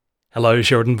Hello,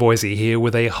 Sheridan Boise here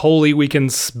with a Holy Week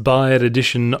inspired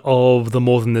edition of the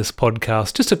More Than This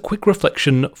podcast. Just a quick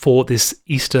reflection for this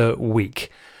Easter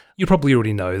week. You probably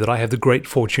already know that I have the great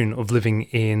fortune of living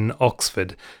in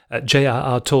Oxford.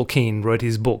 J.R.R. Tolkien wrote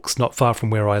his books not far from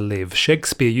where I live.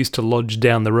 Shakespeare used to lodge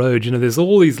down the road. There's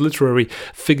all these literary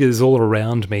figures all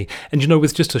around me. And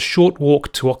with just a short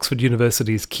walk to Oxford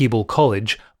University's Keble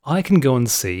College, I can go and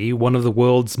see one of the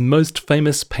world's most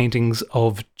famous paintings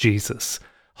of Jesus.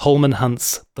 Holman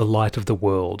Hunt's The Light of the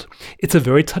World. It's a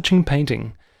very touching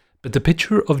painting, but the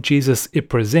picture of Jesus it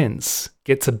presents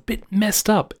gets a bit messed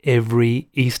up every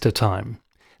Easter time.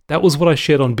 That was what I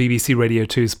shared on BBC Radio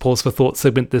 2's Pause for Thought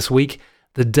segment this week,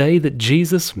 the day that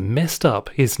Jesus messed up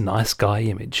his nice guy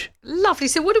image. Lovely.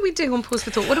 So what are we doing on Pause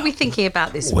for Thought? What are we thinking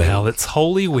about this week? Well, it's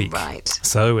Holy Week. Right.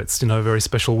 So it's, a very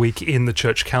special week in the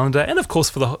church calendar and, of course,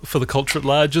 for the culture at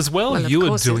large as well.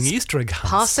 You are doing Easter egg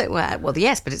hunts. Passover. Well,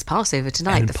 yes, but it's Passover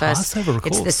tonight. And Passover, of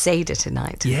course. It's the Seder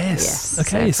tonight. Yes.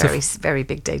 Okay. So very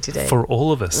big day today. For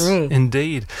all of us,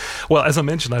 indeed. Well, as I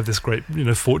mentioned, I have this great,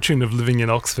 fortune of living in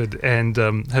Oxford and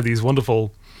have these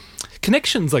wonderful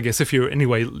connections, I guess, if you're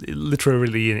anyway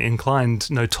literarily inclined.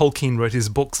 Tolkien wrote his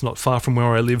books not far from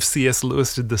where I live. C.S.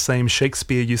 Lewis did the same.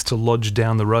 Shakespeare used to lodge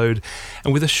down the road.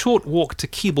 And with a short walk to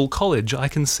Keble College, I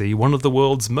can see one of the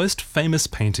world's most famous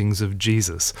paintings of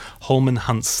Jesus, Holman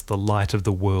Hunt's The Light of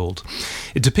the World.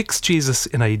 It depicts Jesus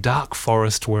in a dark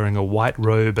forest wearing a white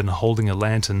robe and holding a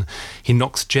lantern. He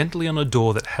knocks gently on a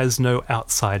door that has no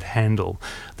outside handle.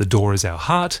 The door is our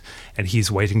heart, and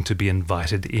he's waiting to be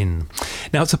invited in.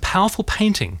 Now, it's a powerful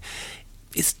painting.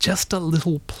 It's just a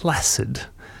little placid.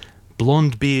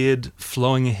 Blonde beard,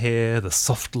 flowing hair, the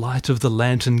soft light of the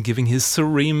lantern giving his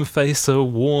serene face a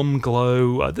warm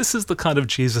glow. This is the kind of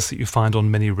Jesus that you find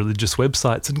on many religious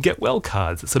websites and get well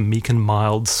cards. It's a meek and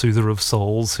mild soother of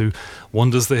souls who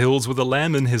wanders the hills with a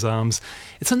lamb in his arms.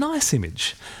 It's a nice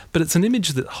image, but it's an image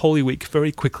that Holy Week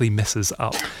very quickly messes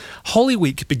up. Holy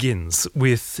Week begins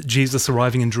with Jesus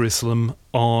arriving in Jerusalem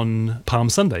on Palm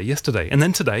Sunday, yesterday. And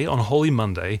then today, on Holy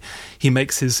Monday, he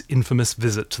makes his infamous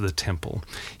visit to the temple.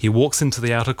 He walks into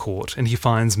the outer court and he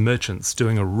finds merchants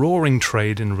doing a roaring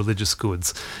trade in religious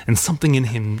goods, and something in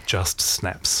him just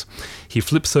snaps. He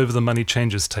flips over the money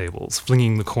changers' tables,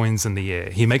 flinging the coins in the air.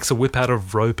 He makes a whip out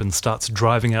of rope and starts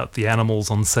driving out the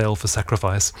animals on sale for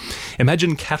sacrifice.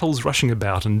 Imagine cattle's rushing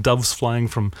about and doves flying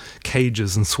from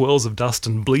cages and swirls of dust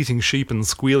and bleating sheep and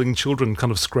squealing children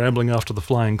kind of scrambling after the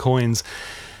flying coins.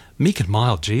 Meek and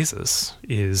mild Jesus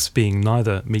is being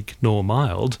neither meek nor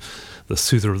mild. The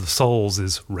soother of the souls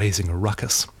is raising a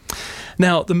ruckus.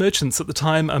 Now, the merchants at the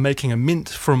time are making a mint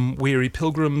from weary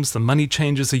pilgrims. The money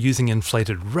changers are using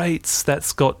inflated rates.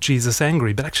 That's got Jesus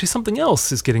angry. But actually something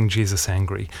else is getting Jesus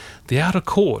angry. The outer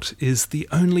court is the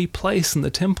only place in the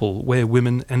temple where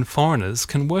women and foreigners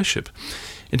can worship.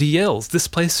 And he yells, this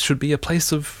place should be a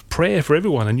place of prayer for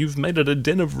everyone, and you've made it a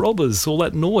den of robbers. All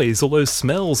that noise, all those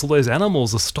smells, all those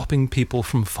animals are stopping people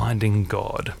from finding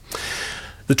God.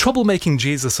 The troublemaking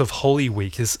Jesus of Holy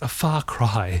Week is a far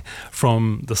cry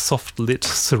from the soft-lit,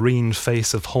 serene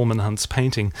face of Holman Hunt's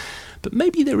painting, but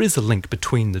maybe there is a link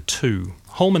between the two.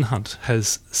 Holman Hunt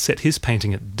has set his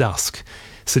painting at dusk,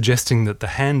 suggesting that the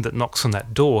hand that knocks on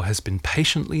that door has been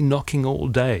patiently knocking all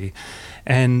day,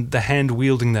 and the hand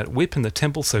wielding that whip in the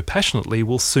temple so passionately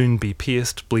will soon be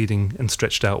pierced, bleeding, and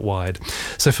stretched out wide.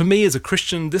 So for me as a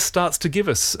Christian, this starts to give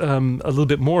us a little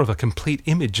bit more of a complete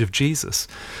image of Jesus,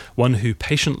 one who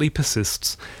patiently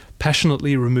persists,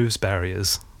 passionately removes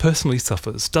barriers, personally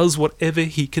suffers, does whatever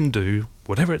he can do,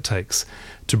 whatever it takes,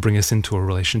 to bring us into a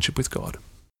relationship with God.